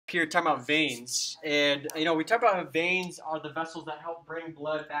here talking about veins, and we talk about how veins are the vessels that help bring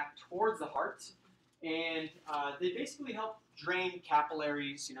blood back towards the heart, and they basically help drain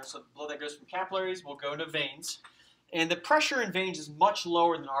capillaries. So the blood that goes from capillaries will go into veins, and the pressure in veins is much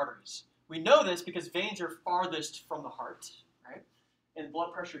lower than arteries. We know this because veins are farthest from the heart, right? And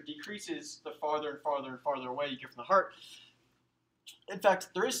blood pressure decreases the farther and farther and farther away you get from the heart. In fact,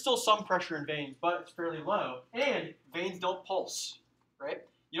 there is still some pressure in veins, but it's fairly low, and veins don't pulse, right?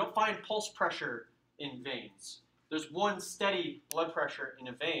 You don't find pulse pressure in veins. There's one steady blood pressure in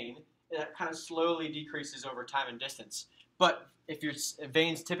a vein that kind of slowly decreases over time and distance. But if your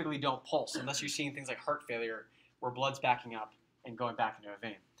veins typically don't pulse, unless you're seeing things like heart failure, where blood's backing up and going back into a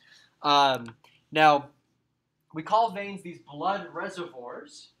vein. Now, we call veins these blood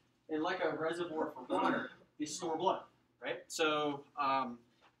reservoirs, and like a reservoir for water, they store blood, right? So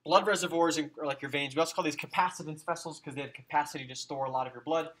blood reservoirs are like your veins. We also call these capacitance vessels because they have capacity to store a lot of your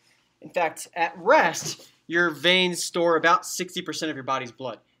blood. In fact, at rest, your veins store about 60% of your body's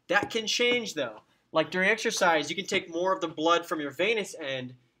blood. That can change, though. Like during exercise, you can take more of the blood from your venous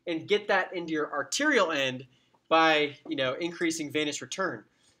end and get that into your arterial end by increasing venous return.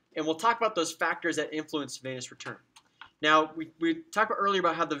 And we'll talk about those factors that influence venous return. Now, we talked about earlier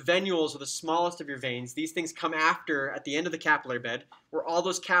about how the venules are the smallest of your veins. These things come at the end of the capillary bed, where all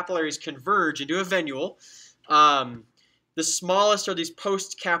those capillaries converge into a venule. The smallest are these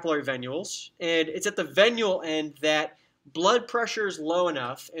post-capillary venules, and it's at the venule end that blood pressure is low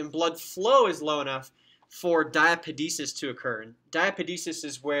enough and blood flow is low enough for diapedesis to occur. And diapedesis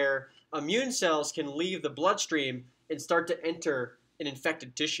is where immune cells can leave the bloodstream and start to enter an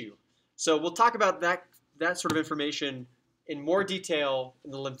infected tissue. So we'll talk about that sort of information in more detail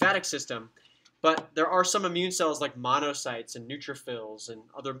in the lymphatic system, but there are some immune cells like monocytes and neutrophils and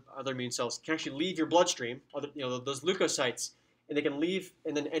other immune cells can actually leave your bloodstream, those leukocytes, and they can leave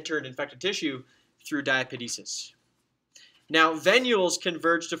and then enter an infected tissue through diapedesis. Now, venules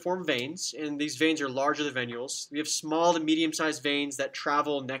converge to form veins, and these veins are larger than venules. We have small to medium-sized veins that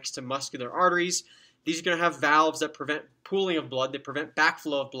travel next to muscular arteries. These are going to have valves that prevent pooling of blood. They prevent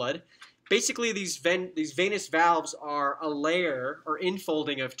backflow of blood. Basically, these venous valves are a layer or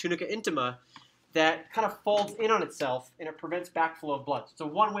infolding of tunica intima that kind of folds in on itself, and it prevents backflow of blood. It's a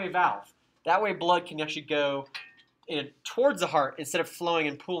one-way valve. That way, blood can actually go towards the heart instead of flowing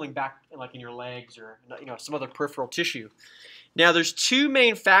and pooling back like in your legs or some other peripheral tissue. Now, there's two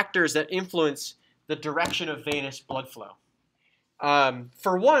main factors that influence the direction of venous blood flow.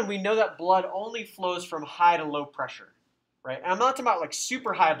 For one, we know that blood only flows from high to low pressure, right? And I'm not talking about like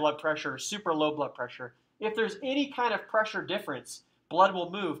super high blood pressure or super low blood pressure. If there's any kind of pressure difference, blood will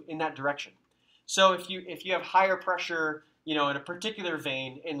move in that direction. So if you have higher pressure, in a particular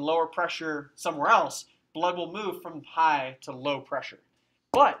vein and lower pressure somewhere else, blood will move from high to low pressure.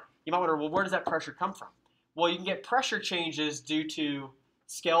 But you might wonder, well, where does that pressure come from? Well, you can get pressure changes due to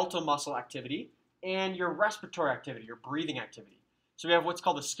skeletal muscle activity and your respiratory activity, your breathing activity. So we have what's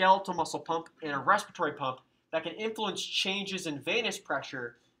called a skeletal muscle pump and a respiratory pump that can influence changes in venous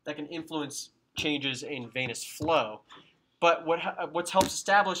pressure, that can influence changes in venous flow. But what helps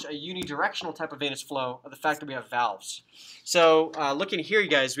establish a unidirectional type of venous flow are the fact that we have valves. So looking here, you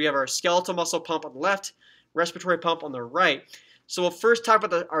guys, we have our skeletal muscle pump on the left, respiratory pump on the right. So we'll first talk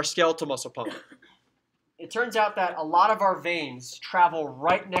about our skeletal muscle pump. It turns out that a lot of our veins travel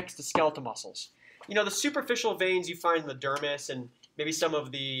right next to skeletal muscles. The superficial veins you find in the dermis and maybe some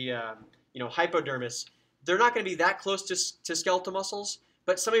of the hypodermis, they're not going to be that close to skeletal muscles,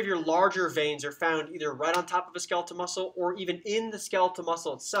 but some of your larger veins are found either right on top of a skeletal muscle or even in the skeletal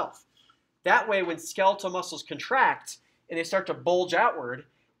muscle itself. That way, when skeletal muscles contract and they start to bulge outward,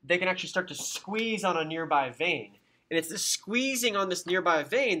 they can actually start to squeeze on a nearby vein. And it's the squeezing on this nearby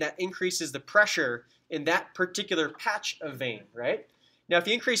vein that increases the pressure in that particular patch of vein, right? Now, if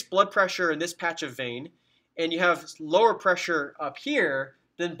you increase blood pressure in this patch of vein and you have lower pressure up here,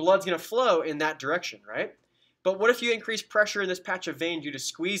 then blood's going to flow in that direction, right? But what if you increase pressure in this patch of vein due to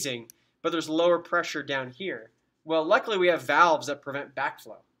squeezing, but there's lower pressure down here? Well, luckily we have valves that prevent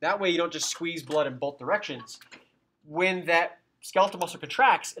backflow. That way you don't just squeeze blood in both directions. When that skeletal muscle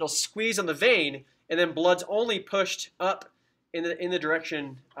contracts, it'll squeeze on the vein, and then blood's only pushed up in the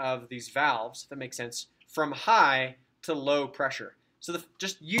direction of these valves, if that makes sense, from high to low pressure. So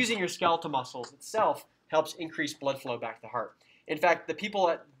just using your skeletal muscles itself helps increase blood flow back to the heart. In fact, the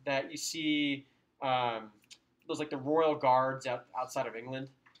people that you see, those like the royal guards outside of England,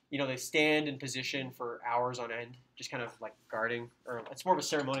 they stand in position for hours on end, just kind of like guarding, or it's more of a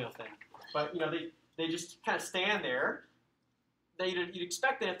ceremonial thing. But they just kind of stand there. You'd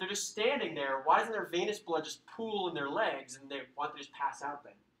expect that if they're just standing there, why doesn't their venous blood just pool in their legs and they want to just pass out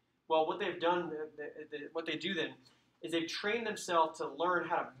then? Well, what they've done, what they do then, is they've trained themselves to learn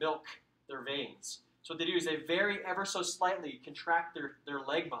how to milk their veins. So what they do is they very ever so slightly contract their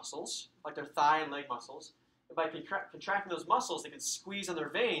leg muscles, like their thigh and leg muscles. And by contracting those muscles, they can squeeze on their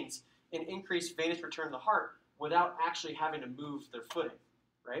veins and increase venous return to the heart without actually having to move their footing,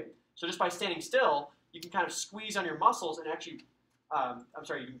 right? So just by standing still, you can kind of squeeze on your muscles and actually, you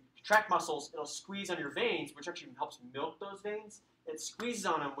can contract muscles, it'll squeeze on your veins, which actually helps milk those veins. It squeezes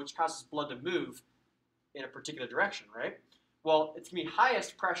on them, which causes blood to move in a particular direction, right? Well, it's going to be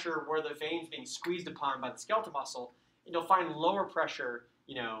highest pressure where the veins being squeezed upon by the skeletal muscle, and you'll find lower pressure,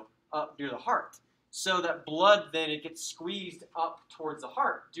 up near the heart. So that blood then it gets squeezed up towards the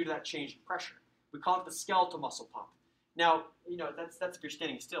heart due to that change in pressure. We call it the skeletal muscle pump. Now, that's if you're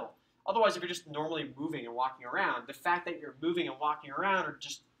standing still. Otherwise, if you're just normally moving and walking around, the fact that you're moving and walking around or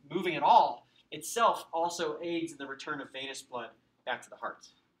just moving at all itself also aids in the return of venous blood back to the heart.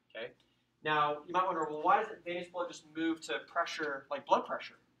 Okay. Now, you might wonder, well, why doesn't venous blood just move to pressure like blood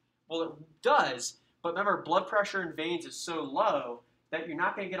pressure? Well, it does, but remember, blood pressure in veins is so low that you're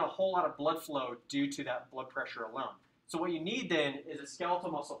not going to get a whole lot of blood flow due to that blood pressure alone. So what you need then is a skeletal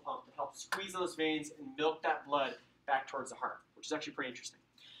muscle pump to help squeeze those veins and milk that blood back towards the heart, which is actually pretty interesting.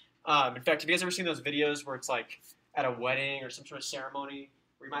 In fact, have you guys ever seen those videos where it's like at a wedding or some sort of ceremony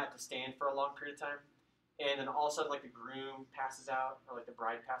where you might have to stand for a long period of time, and then all of a sudden like the groom passes out or like the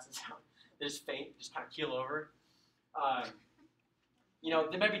bride passes out, they just faint, just kind of keel over.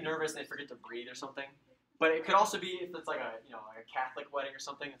 They might be nervous and they forget to breathe or something. But it could also be if it's like a Catholic wedding or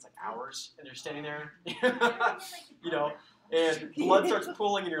something. It's like hours, and they're standing there, and blood starts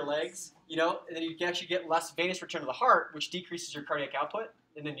pooling in your legs, and then you can actually get less venous return to the heart, which decreases your cardiac output,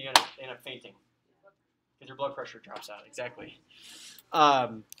 and then you end up fainting because your blood pressure drops out. Exactly.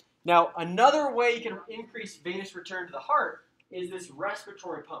 Now, another way you can increase venous return to the heart is this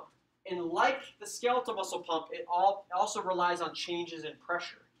respiratory pump. And like the skeletal muscle pump, it also relies on changes in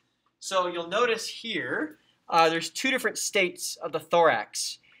pressure. So you'll notice here, there's two different states of the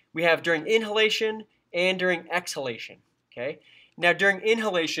thorax. We have during inhalation and during exhalation. Okay. Now during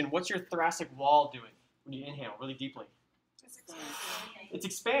inhalation, what's your thoracic wall doing when you inhale really deeply? It's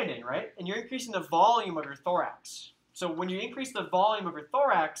expanding, right? And you're increasing the volume of your thorax. So when you increase the volume of your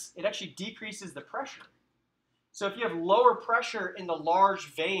thorax, it actually decreases the pressure. So if you have lower pressure in the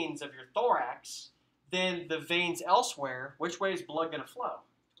large veins of your thorax than the veins elsewhere, which way is blood going to flow?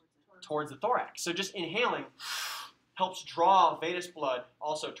 Towards the thorax. So just inhaling helps draw venous blood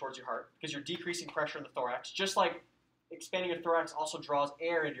also towards your heart because you're decreasing pressure in the thorax, just like expanding your thorax also draws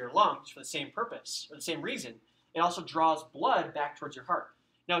air into your lungs for the same purpose or the same reason. It also draws blood back towards your heart.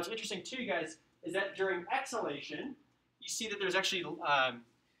 Now what's interesting too, you guys, is that during exhalation, you see that there's actually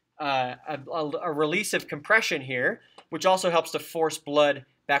a release of compression here, which also helps to force blood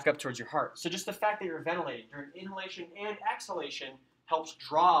back up towards your heart. So just the fact that you're ventilating during inhalation and exhalation helps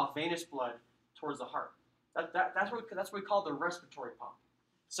draw venous blood towards the heart. That's what we call the respiratory pump.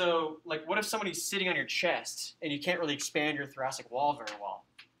 So, like, what if somebody's sitting on your chest and you can't really expand your thoracic wall very well?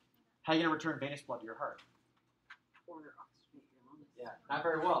 How are you going to return venous blood to your heart? Yeah, not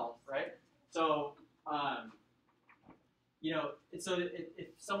very well, right? So,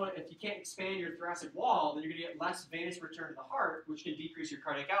 if you can't expand your thoracic wall, then you're going to get less venous return to the heart, which can decrease your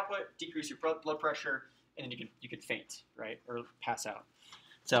cardiac output, decrease your blood pressure, and then you could faint, right, or pass out.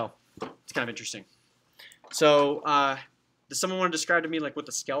 So it's kind of interesting. So does someone want to describe to me like what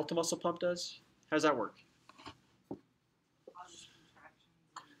the skeletal muscle pump does? How does that work?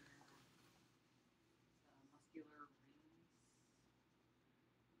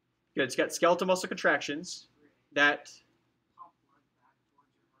 Good. It's got skeletal muscle contractions that,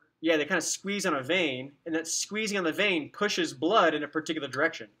 yeah, they kind of squeeze on a vein, and that squeezing on the vein pushes blood in a particular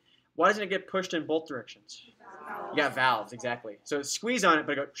direction. Why doesn't it get pushed in both directions? You got valves, exactly. So it squeeze on it,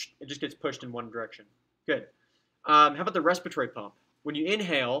 but it just gets pushed in one direction. Good. How about the respiratory pump? When you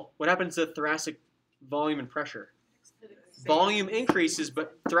inhale, what happens to thoracic volume and pressure? Volume increases,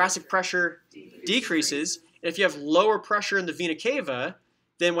 but thoracic pressure decreases. And if you have lower pressure in the vena cava,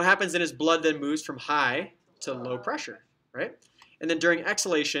 then what happens then is blood then moves from high to low pressure, right? And then during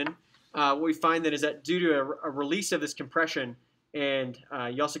exhalation, what we find then is that due to a release of this compression, and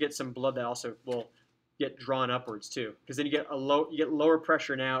you also get some blood that also will get drawn upwards too, because then you get lower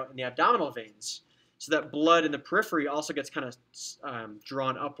pressure now in the abdominal veins, so that blood in the periphery also gets kind of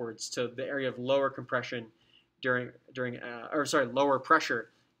drawn upwards to the area of lower compression lower pressure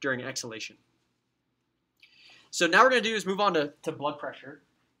during exhalation. So now we're going to do is move on to blood pressure,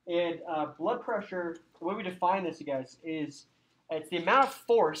 and blood pressure, the way we define this, you guys, is it's the amount of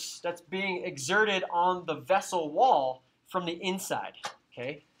force that's being exerted on the vessel wall from the inside.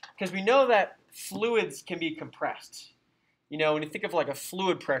 Okay. because we know that fluids can be compressed. You know, when you think of like a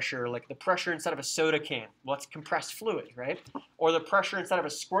fluid pressure, like the pressure inside of a soda can, well, it's compressed fluid, right? Or the pressure inside of a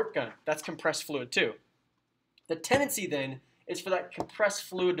squirt gun, that's compressed fluid too. The tendency then is for that compressed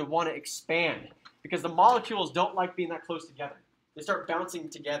fluid to want to expand because the molecules don't like being that close together. They start bouncing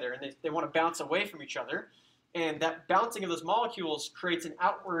together and they want to bounce away from each other. And that bouncing of those molecules creates an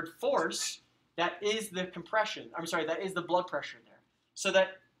outward force that is the compression. I'm sorry, that is the blood pressure there. So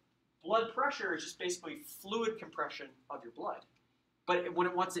that blood pressure is just basically fluid compression of your blood. But when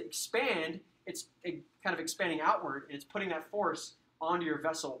it wants to expand, it's kind of expanding outward and it's putting that force onto your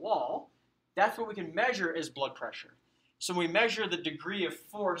vessel wall. That's what we can measure as blood pressure. So when we measure the degree of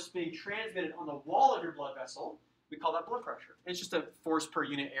force being transmitted on the wall of your blood vessel, we call that blood pressure. And it's just a force per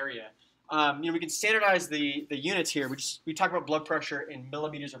unit area. We can standardize the units here. We talk about blood pressure in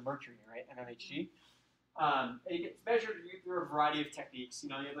millimeters of mercury, right? mmHg. It gets measured through a variety of techniques. You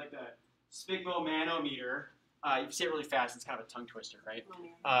know, you have like the sphygmomanometer. You can say it really fast. It's kind of a tongue twister, right?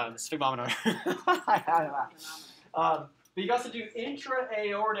 Sphygmometer. But you can also do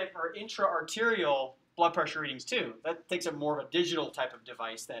intra-aortic or intra-arterial blood pressure readings too. That takes a more of a digital type of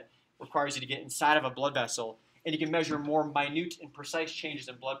device that requires you to get inside of a blood vessel, and you can measure more minute and precise changes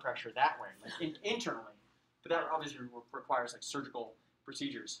in blood pressure that way, like internally. But that obviously requires like surgical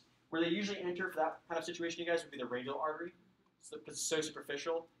procedures. Where they usually enter for that kind of situation, you guys, would be the radial artery. So, because it's so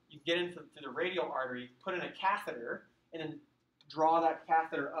superficial, you get in through the radial artery, put in a catheter, and then draw that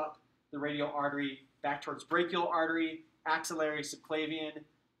catheter up the radial artery back towards brachial artery, axillary, subclavian,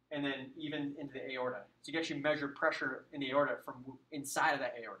 and then even into the aorta. So you can actually measure pressure in the aorta from inside of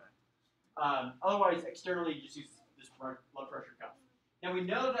that aorta. Otherwise, externally, you just use this blood pressure cuff. Now we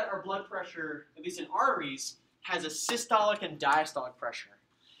know that our blood pressure, at least in arteries, has a systolic and diastolic pressure.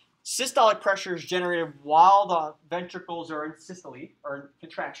 Systolic pressure is generated while the ventricles are in systole, or in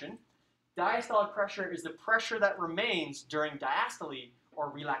contraction. Diastolic pressure is the pressure that remains during diastole,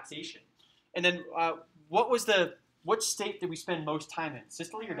 or relaxation. And then what state did we spend most time in?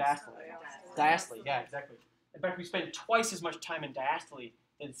 Systole or diastole? Diastole, yeah, exactly. In fact, we spend twice as much time in diastole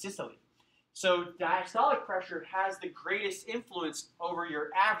than systole. So diastolic pressure has the greatest influence over your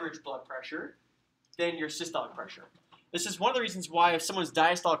average blood pressure than your systolic pressure. This is one of the reasons why if someone's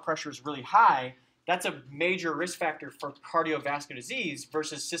diastolic pressure is really high, that's a major risk factor for cardiovascular disease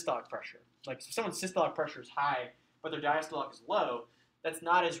versus systolic pressure. Like if someone's systolic pressure is high, but their diastolic is low, that's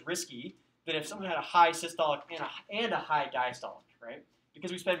not as risky than if someone had a high systolic and a high diastolic, right?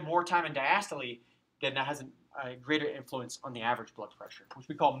 Because we spend more time in diastole, then that has a greater influence on the average blood pressure, which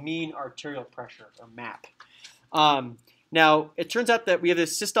we call mean arterial pressure, or MAP. Now, it turns out that we have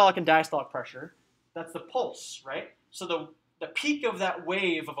this systolic and diastolic pressure. That's the pulse, right? So the peak of that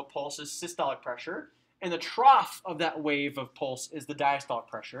wave of a pulse is systolic pressure, and the trough of that wave of pulse is the diastolic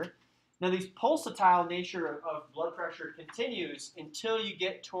pressure. Now, this pulsatile nature of blood pressure continues until you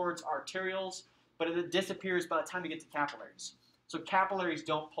get towards arterioles, but it disappears by the time you get to capillaries. So capillaries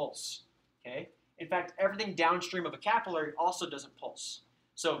don't pulse, okay? In fact, everything downstream of a capillary also doesn't pulse.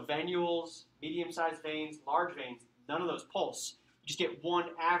 So venules, medium-sized veins, large veins, none of those pulse. You just get one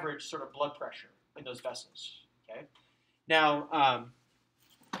average sort of blood pressure in those vessels, okay? Now,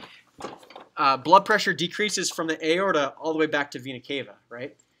 blood pressure decreases from the aorta all the way back to vena cava,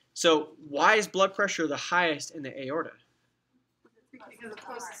 right? So why is blood pressure the highest in the aorta? Because it's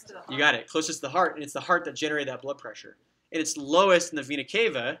closest to the heart. You got it, closest to the heart, and it's the heart that generated that blood pressure. And it's lowest in the vena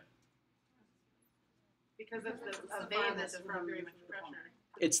cava. Because it's a vein that's from very much pressure.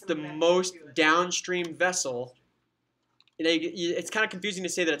 It's the most downstream vessel. It's kind of confusing to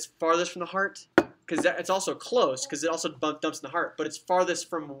say that it's farthest from the heart, because it's also close, because it also dumps in the heart, but it's farthest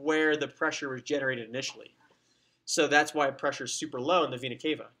from where the pressure was generated initially. So that's why pressure is super low in the vena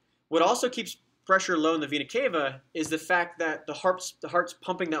cava. What also keeps pressure low in the vena cava is the fact that the heart's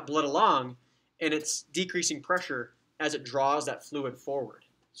pumping that blood along, and it's decreasing pressure as it draws that fluid forward.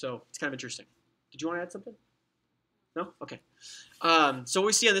 So it's kind of interesting. Did you want to add something? No? Okay. So what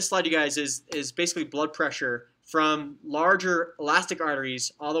we see on this slide, you guys, is basically blood pressure from larger elastic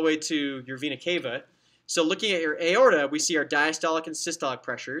arteries all the way to your vena cava. So looking at your aorta, we see our diastolic and systolic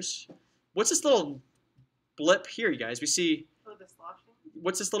pressures. What's this little blip here, you guys? We see. Oh, the sloshing?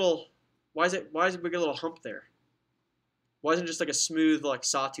 What's this little? Why is it we get a little hump there? Why isn't it just like a smooth like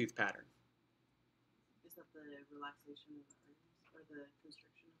sawtooth pattern? Is that the relaxation of the arteries or the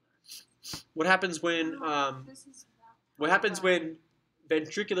constriction of the arteries? What happens when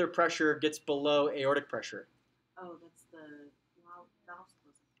ventricular pressure gets below aortic pressure? Oh, that's the valves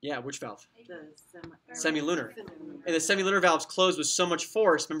closing. Yeah, which valve? The Semilunar. And the semilunar valves close with so much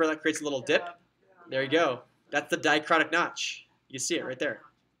force. Remember that creates a little dip? There you go. That's the dicrotic notch. You see it right there.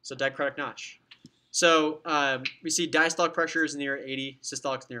 So dichrotic notch. So we see diastolic pressure is near 80,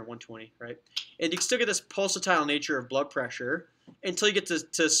 systolic is near 120, right? And you can still get this pulsatile nature of blood pressure until you get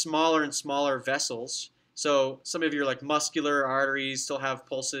to smaller and smaller vessels. So some of your like muscular arteries still have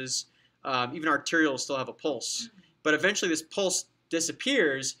pulses. Even arterioles still have a pulse. But eventually this pulse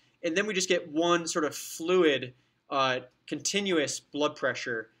disappears, and then we just get one sort of fluid, continuous blood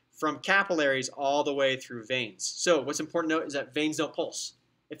pressure from capillaries all the way through veins. So what's important to note is that veins don't pulse.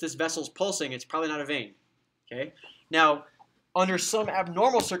 If this vessel's pulsing, it's probably not a vein. Okay. Now, under some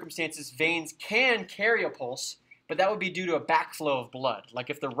abnormal circumstances, veins can carry a pulse, but that would be due to a backflow of blood. Like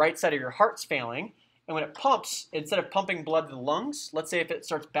if the right side of your heart's failing, and when it pumps, instead of pumping blood to the lungs, let's say if it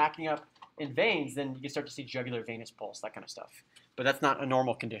starts backing up in veins, then you can start to see jugular venous pulse, that kind of stuff. But that's not a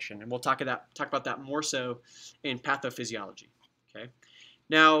normal condition, and we'll talk about that more so in pathophysiology. Okay.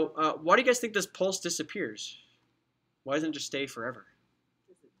 Now, why do you guys think this pulse disappears? Why doesn't it just stay forever?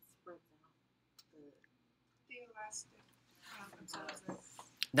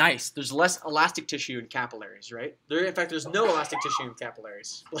 Nice. There's less elastic tissue in capillaries, right? In fact, there's no elastic tissue in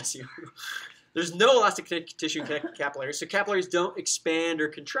capillaries. Bless you. There's no elastic tissue in capillaries, so capillaries don't expand or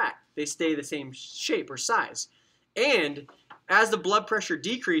contract. They stay the same shape or size. And as the blood pressure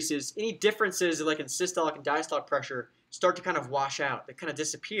decreases, any differences like in systolic and diastolic pressure start to kind of wash out. They kind of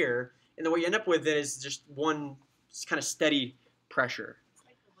disappear. And then what you end up with is just one kind of steady pressure.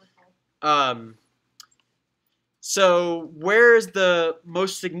 So where's the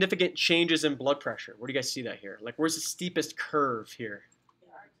most significant changes in blood pressure? Where do you guys see that here? Like where's the steepest curve here?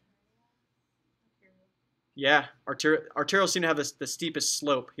 Yeah, arterials seem to have the steepest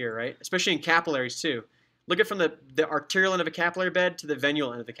slope here, right? Especially in capillaries too. Look at from the arterial end of a capillary bed to the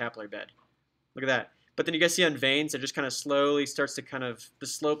venular end of the capillary bed. Look at that. But then you guys see on veins, it just kind of slowly starts to the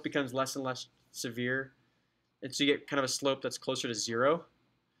slope becomes less and less severe. And so you get kind of a slope that's closer to 0.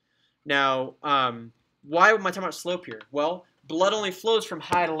 Now, why am I talking about slope here? Well, blood only flows from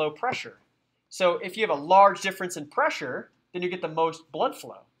high to low pressure. So if you have a large difference in pressure, then you get the most blood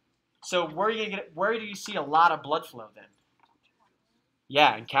flow. So where do you see a lot of blood flow then?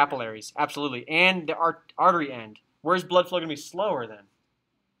 Yeah, in capillaries, absolutely. And the artery end. Where's blood flow going to be slower then?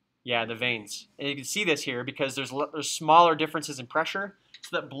 Yeah, the veins. And you can see this here because there's smaller differences in pressure,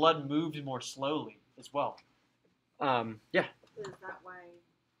 so that blood moves more slowly as well. Yeah. Is that why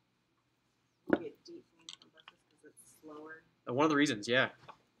you get deep vein thrombosis because it's slower? One of the reasons, yeah.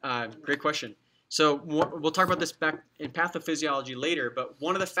 Great question. So we'll talk about this back in pathophysiology later, but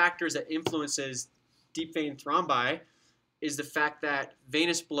one of the factors that influences deep vein thrombi is the fact that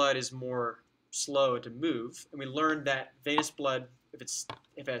venous blood is more slow to move, and we learned that venous blood, if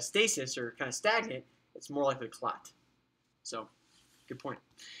it has stasis or kind of stagnant, it's more likely to clot. So, good point.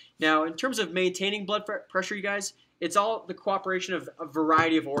 Now, in terms of maintaining blood pressure, you guys, it's all the cooperation of a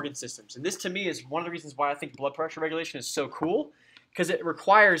variety of organ systems, and this to me is one of the reasons why I think blood pressure regulation is so cool, because it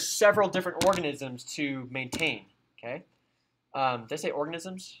requires several different organisms to maintain. Okay, did I say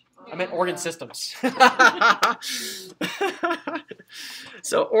organisms? I meant organ systems.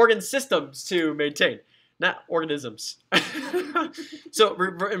 So organ systems to maintain, not organisms. So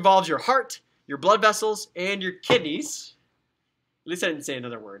it involves your heart, your blood vessels, and your kidneys. At least I didn't say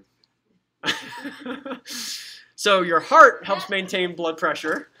another word. So your heart helps maintain blood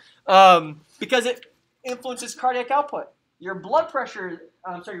pressure because it influences cardiac output. Your blood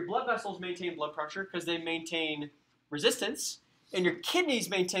vessels maintain blood pressure because they maintain resistance. And your kidneys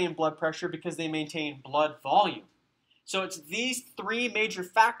maintain blood pressure because they maintain blood volume. So it's these three major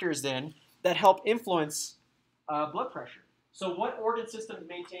factors then that help influence blood pressure. So what organ systems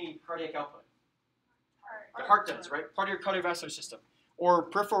maintain cardiac output? The heart does, right? Part of your cardiovascular system. Or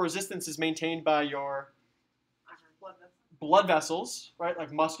peripheral resistance is maintained by your blood vessels, right?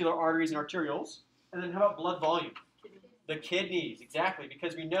 Like muscular arteries and arterioles. And then how about blood volume? The kidneys, exactly.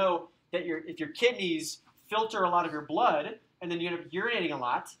 Because we know that if your kidneys filter a lot of your blood, and then you end up urinating a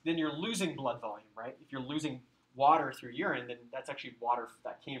lot, then you're losing blood volume, right? If you're losing water through urine, then that's actually water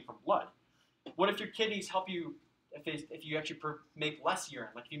that came from blood. What if your kidneys help you, if you actually make less urine,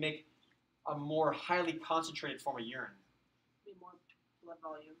 like if you make a more highly concentrated form of urine? Be more blood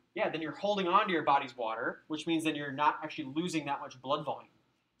volume. Yeah, then you're holding on to your body's water, which means then you're not actually losing that much blood volume.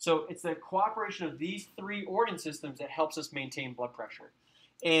 So it's the cooperation of these three organ systems that helps us maintain blood pressure.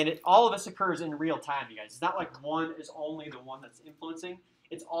 And all of this occurs in real time, you guys. It's not like one is only the one that's influencing.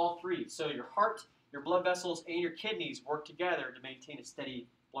 It's all three. So your heart, your blood vessels, and your kidneys work together to maintain a steady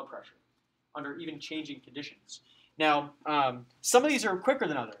blood pressure under even changing conditions. Now, some of these are quicker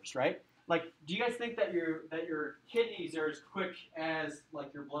than others, right? Like, do you guys think that your kidneys are as quick as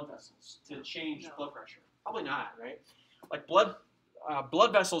like your blood vessels to change blood pressure? Probably not, right? Like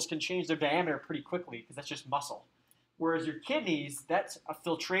blood vessels can change their diameter pretty quickly because that's just muscle. Whereas your kidneys, that's a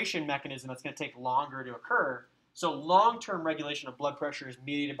filtration mechanism that's going to take longer to occur. So long-term regulation of blood pressure is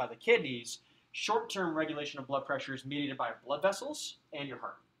mediated by the kidneys. Short-term regulation of blood pressure is mediated by blood vessels and your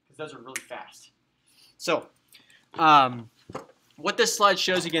heart, because those are really fast. So what this slide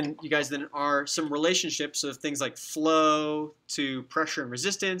shows, again, you guys, then are some relationships of things like flow to pressure and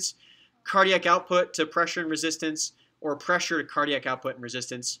resistance, cardiac output to pressure and resistance, or pressure to cardiac output and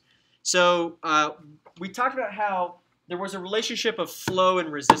resistance. So we talked about how there was a relationship of flow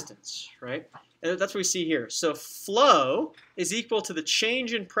and resistance, right? And that's what we see here. So flow is equal to the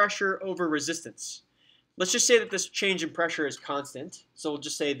change in pressure over resistance. Let's just say that this change in pressure is constant. So we'll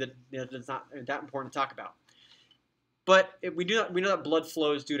just say that it's not that important to talk about. But we know that blood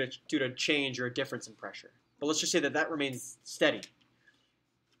flows due to change or a difference in pressure. But let's just say that that remains steady.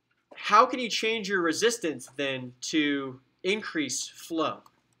 How can you change your resistance then to increase flow?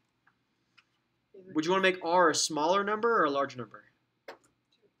 Would you want to make R a smaller number or a larger number?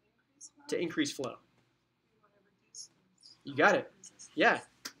 To increase flow. You got it. Yeah.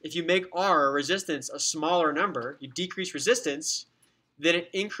 If you make R, resistance, a smaller number, you decrease resistance, then it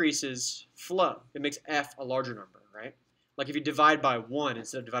increases flow. It makes F a larger number, right? Like if you divide by 1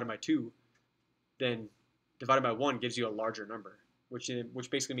 instead of dividing by 2, then divided by 1 gives you a larger number, which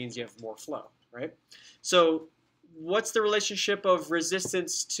basically means you have more flow, right? So what's the relationship of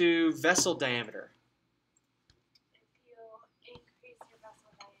resistance to vessel diameter?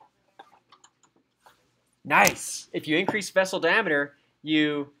 Nice. If you increase vessel diameter,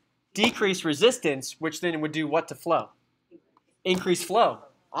 you decrease resistance, which then would do what to flow? Increase flow.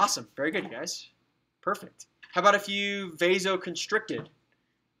 Awesome. Very good, you guys. Perfect. How about if you vasoconstricted?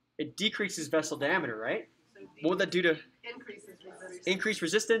 It decreases vessel diameter, right? What would that do to increase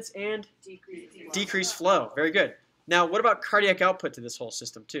resistance and decrease flow? Very good. Now, what about cardiac output to this whole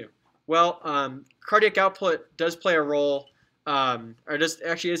system too? Well, cardiac output does play a role,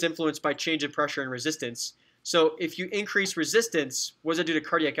 actually is influenced by change in pressure and resistance. So if you increase resistance, what does that do to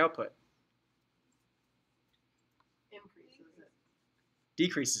cardiac output?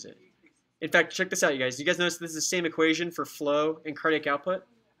 Decreases it. In fact, check this out, you guys. You guys notice this is the same equation for flow and cardiac output?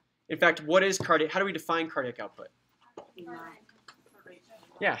 In fact, what is cardiac? How do we define cardiac output?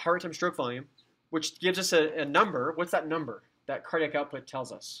 Yeah, heart rate times stroke volume, which gives us a number. What's that number that cardiac output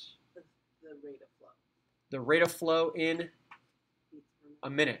tells us? The rate of flow. The rate of flow in a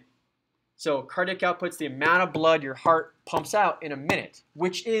minute. So cardiac output's the amount of blood your heart pumps out in a minute,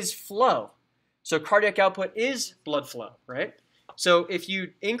 which is flow. So cardiac output is blood flow, right? So if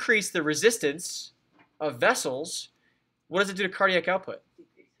you increase the resistance of vessels, what does it do to cardiac output?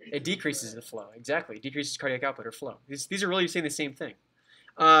 It decreases the flow. Exactly. It decreases cardiac output or flow. These are really saying the same thing.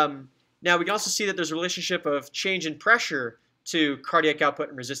 Now, we can also see that there's a relationship of change in pressure to cardiac output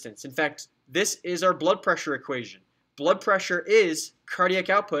and resistance. In fact, this is our blood pressure equation. Blood pressure is cardiac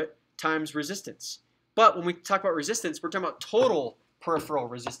output times resistance. But when we talk about resistance, we're talking about total peripheral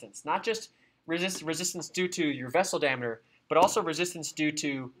resistance, not just resistance due to your vessel diameter, but also resistance due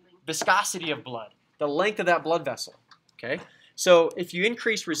to viscosity of blood, the length of that blood vessel. Okay? So if you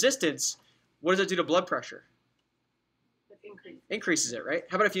increase resistance, what does it do to blood pressure? Increases it, right?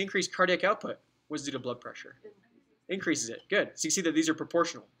 How about if you increase cardiac output? What does it do to blood pressure? Increases it. Good. So you see that these are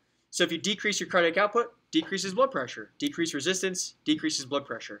proportional. So if you decrease your cardiac output, decreases blood pressure. Decrease resistance, decreases blood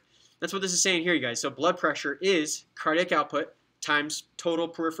pressure. That's what this is saying here, you guys. So blood pressure is cardiac output times total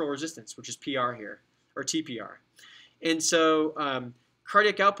peripheral resistance, which is PR here, or TPR. And so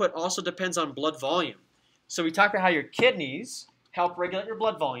cardiac output also depends on blood volume. So we talked about how your kidneys help regulate your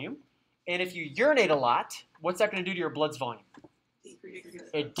blood volume. And if you urinate a lot, what's that going to do to your blood's volume?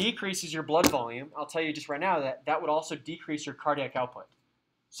 It decreases your blood volume. I'll tell you just right now that that would also decrease your cardiac output.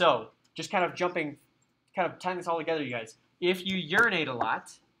 So just kind of tying this all together, you guys. If you urinate a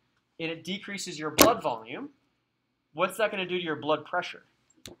lot and it decreases your blood volume, what's that going to do to your blood pressure?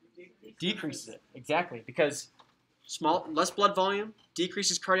 It decreases it. Exactly. Because less blood volume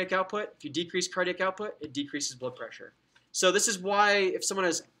decreases cardiac output. If you decrease cardiac output, it decreases blood pressure. So this is why if someone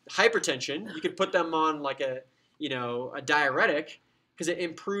has hypertension, you could put them on like a diuretic because it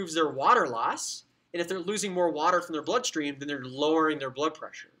improves their water loss. And if they're losing more water from their bloodstream, then they're lowering their blood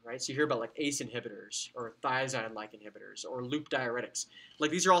pressure, right? So you hear about like ACE inhibitors or thiazide-like inhibitors or loop diuretics.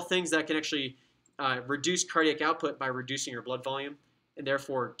 Like these are all things that can actually reduce cardiac output by reducing your blood volume and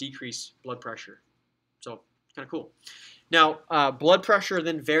therefore decrease blood pressure. So kind of cool. Now, blood pressure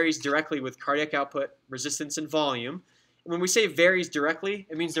then varies directly with cardiac output, resistance, and volume. And when we say varies directly,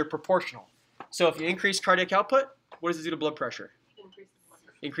 it means they're proportional. So if you increase cardiac output, what does it do to blood pressure?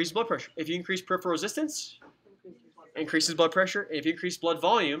 Increase blood pressure. If you increase peripheral resistance, Increases blood pressure. And if you increase blood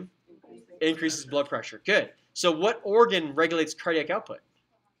volume, it increases blood pressure. Good. So what organ regulates cardiac output?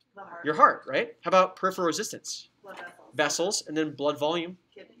 The heart. Your heart, right? How about peripheral resistance? Blood vessels. Vessels, and then blood volume?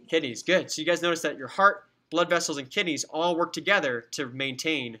 Kidneys. Kidneys. Good. So you guys notice that your heart, blood vessels, and kidneys all work together to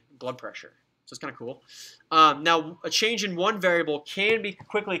maintain blood pressure. So it's kind of cool. Now, a change in one variable can be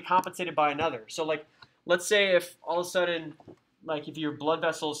quickly compensated by another. So like, let's say if all of a sudden, like if your blood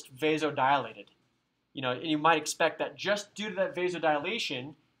vessels vasodilated, and you might expect that just due to that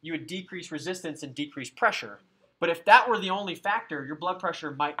vasodilation, you would decrease resistance and decrease pressure. But if that were the only factor, your blood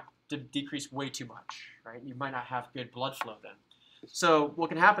pressure might decrease way too much, right? You might not have good blood flow then. So what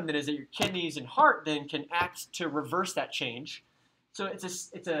can happen then is that your kidneys and heart then can act to reverse that change. So it's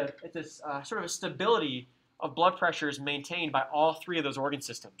a sort of a stability of blood pressure is maintained by all three of those organ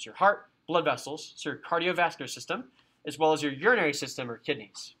systems: your heart, blood vessels, so your cardiovascular system, as well as your urinary system or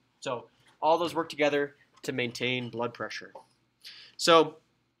kidneys. So all those work together to maintain blood pressure. So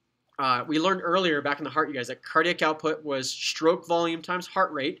we learned earlier back in the heart, you guys, that cardiac output was stroke volume times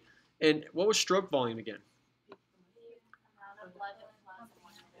heart rate. And what was stroke volume again?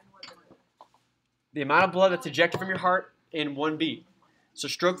 The amount of blood that's ejected from your heart in one beat. So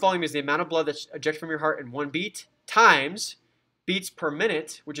stroke volume is the amount of blood that's ejected from your heart in one beat times beats per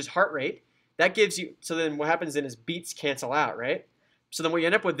minute, which is heart rate. That gives you, so then what happens then is beats cancel out, right? So then what you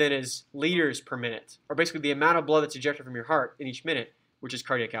end up with then is liters per minute, or basically the amount of blood that's ejected from your heart in each minute, which is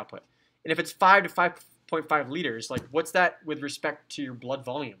cardiac output. And if it's 5 to 5.5 liters, like what's that with respect to your blood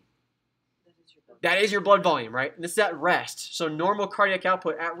volume? That is your blood volume, right? And this is at rest. So normal cardiac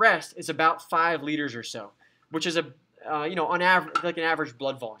output at rest is about 5 liters or so, which is on average, like an average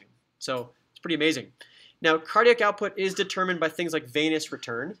blood volume. So it's pretty amazing. Now, cardiac output is determined by things like venous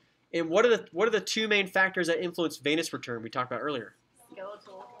return. And what are the two main factors that influence venous return we talked about earlier?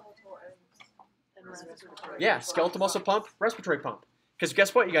 Skeletal and respiratory. Yeah, skeletal muscle pump, respiratory pump. Because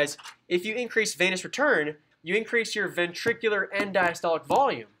guess what, you guys? If you increase venous return, you increase your ventricular end diastolic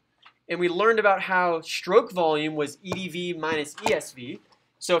volume. And we learned about how stroke volume was EDV minus ESV.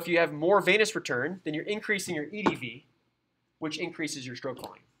 So if you have more venous return, then you're increasing your EDV, which increases your stroke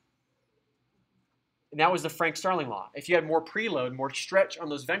volume. And that was the Frank-Starling law. If you had more preload, more stretch on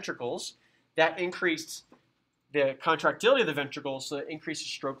those ventricles, that increased the contractility of the ventricles, so it increases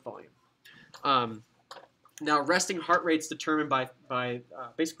stroke volume. Now, resting heart rate's determined by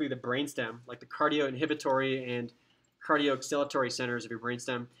basically the brainstem, like the cardio-inhibitory and cardio-acceleratory centers of your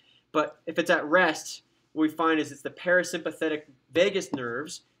brainstem. But if it's at rest, what we find is it's the parasympathetic vagus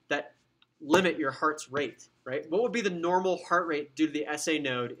nerves that limit your heart's rate, right? What would be the normal heart rate due to the SA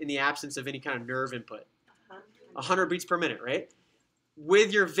node in the absence of any kind of nerve input? 100 beats per minute, right?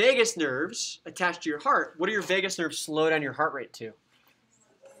 With your vagus nerves attached to your heart, what do your vagus nerves slow down your heart rate to?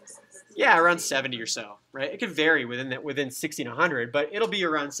 Yeah, around 70 or so, right? It could vary within 60 and 100, but it'll be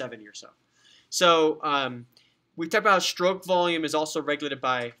around 70 or so. So we talked about how stroke volume is also regulated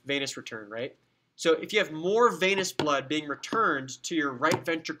by venous return, right? So if you have more venous blood being returned to your right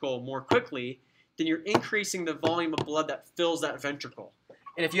ventricle more quickly, then you're increasing the volume of blood that fills that ventricle.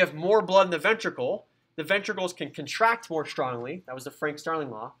 And if you have more blood in the ventricles can contract more strongly. That was the Frank-Starling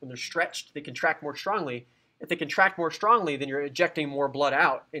law. When they're stretched, they contract more strongly. If they contract more strongly, then you're ejecting more blood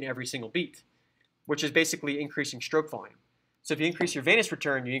out in every single beat, which is basically increasing stroke volume. So if you increase your venous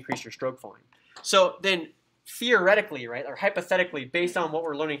return, you increase your stroke volume. So then theoretically, right, or hypothetically, based on what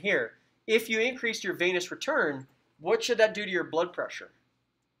we're learning here, if you increase your venous return, what should that do to your blood pressure?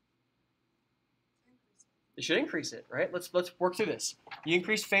 It should increase it, right? Let's work through this. You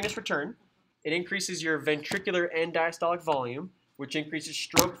increase venous return. It increases your ventricular end diastolic volume, which increases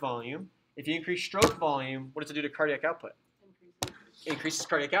stroke volume. If you increase stroke volume, what does it do to cardiac output? Increases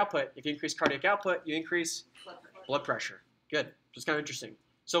cardiac output. If you increase cardiac output, you increase blood pressure. Good. It's kind of interesting.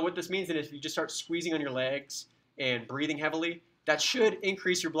 So what this means then is if you just start squeezing on your legs and breathing heavily, that should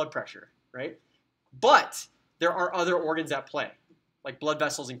increase your blood pressure, right? But there are other organs at play, like blood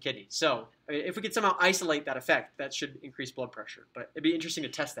vessels and kidneys. So I mean, if we could somehow isolate that effect, that should increase blood pressure. But it'd be interesting to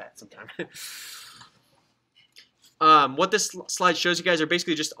test that sometime. What this slide shows you guys are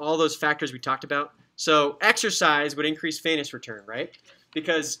basically just all those factors we talked about. So exercise would increase venous return, right?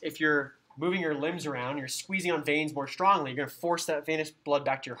 Because if you're moving your limbs around, you're squeezing on veins more strongly, you're going to force that venous blood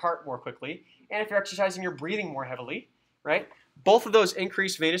back to your heart more quickly. And if you're exercising, you're breathing more heavily, right? Both of those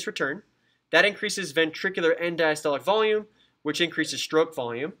increase venous return. That increases ventricular end diastolic volume, which increases stroke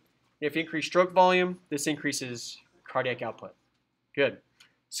volume. And if you increase stroke volume, this increases cardiac output. Good.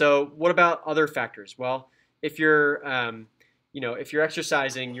 So what about other factors? Well, if you're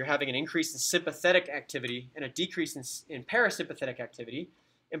exercising, you're having an increase in sympathetic activity and a decrease in parasympathetic activity.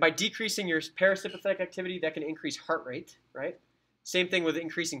 And by decreasing your parasympathetic activity, that can increase heart rate, right? Same thing with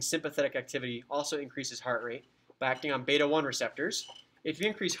increasing sympathetic activity, also increases heart rate by acting on beta-1 receptors. If you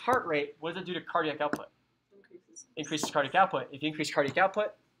increase heart rate, what does it do to cardiac output? Increases cardiac output. If you increase cardiac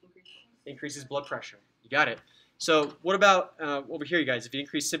output, increases blood pressure. You got it. So what about over here, you guys? If you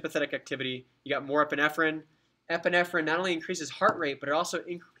increase sympathetic activity, you got more epinephrine. Epinephrine not only increases heart rate, but it also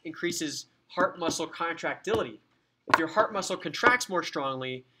increases heart muscle contractility. If your heart muscle contracts more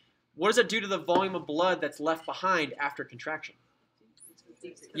strongly, what does it do to the volume of blood that's left behind after contraction?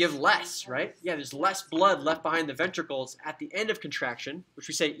 You have less, right? Yeah, there's less blood left behind the ventricles at the end of contraction, which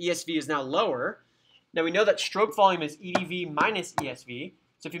we say ESV is now lower. Now we know that stroke volume is EDV minus ESV.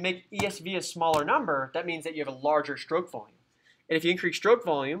 So if you make ESV a smaller number, that means that you have a larger stroke volume. And if you increase stroke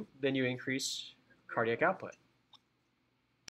volume, then you increase cardiac output.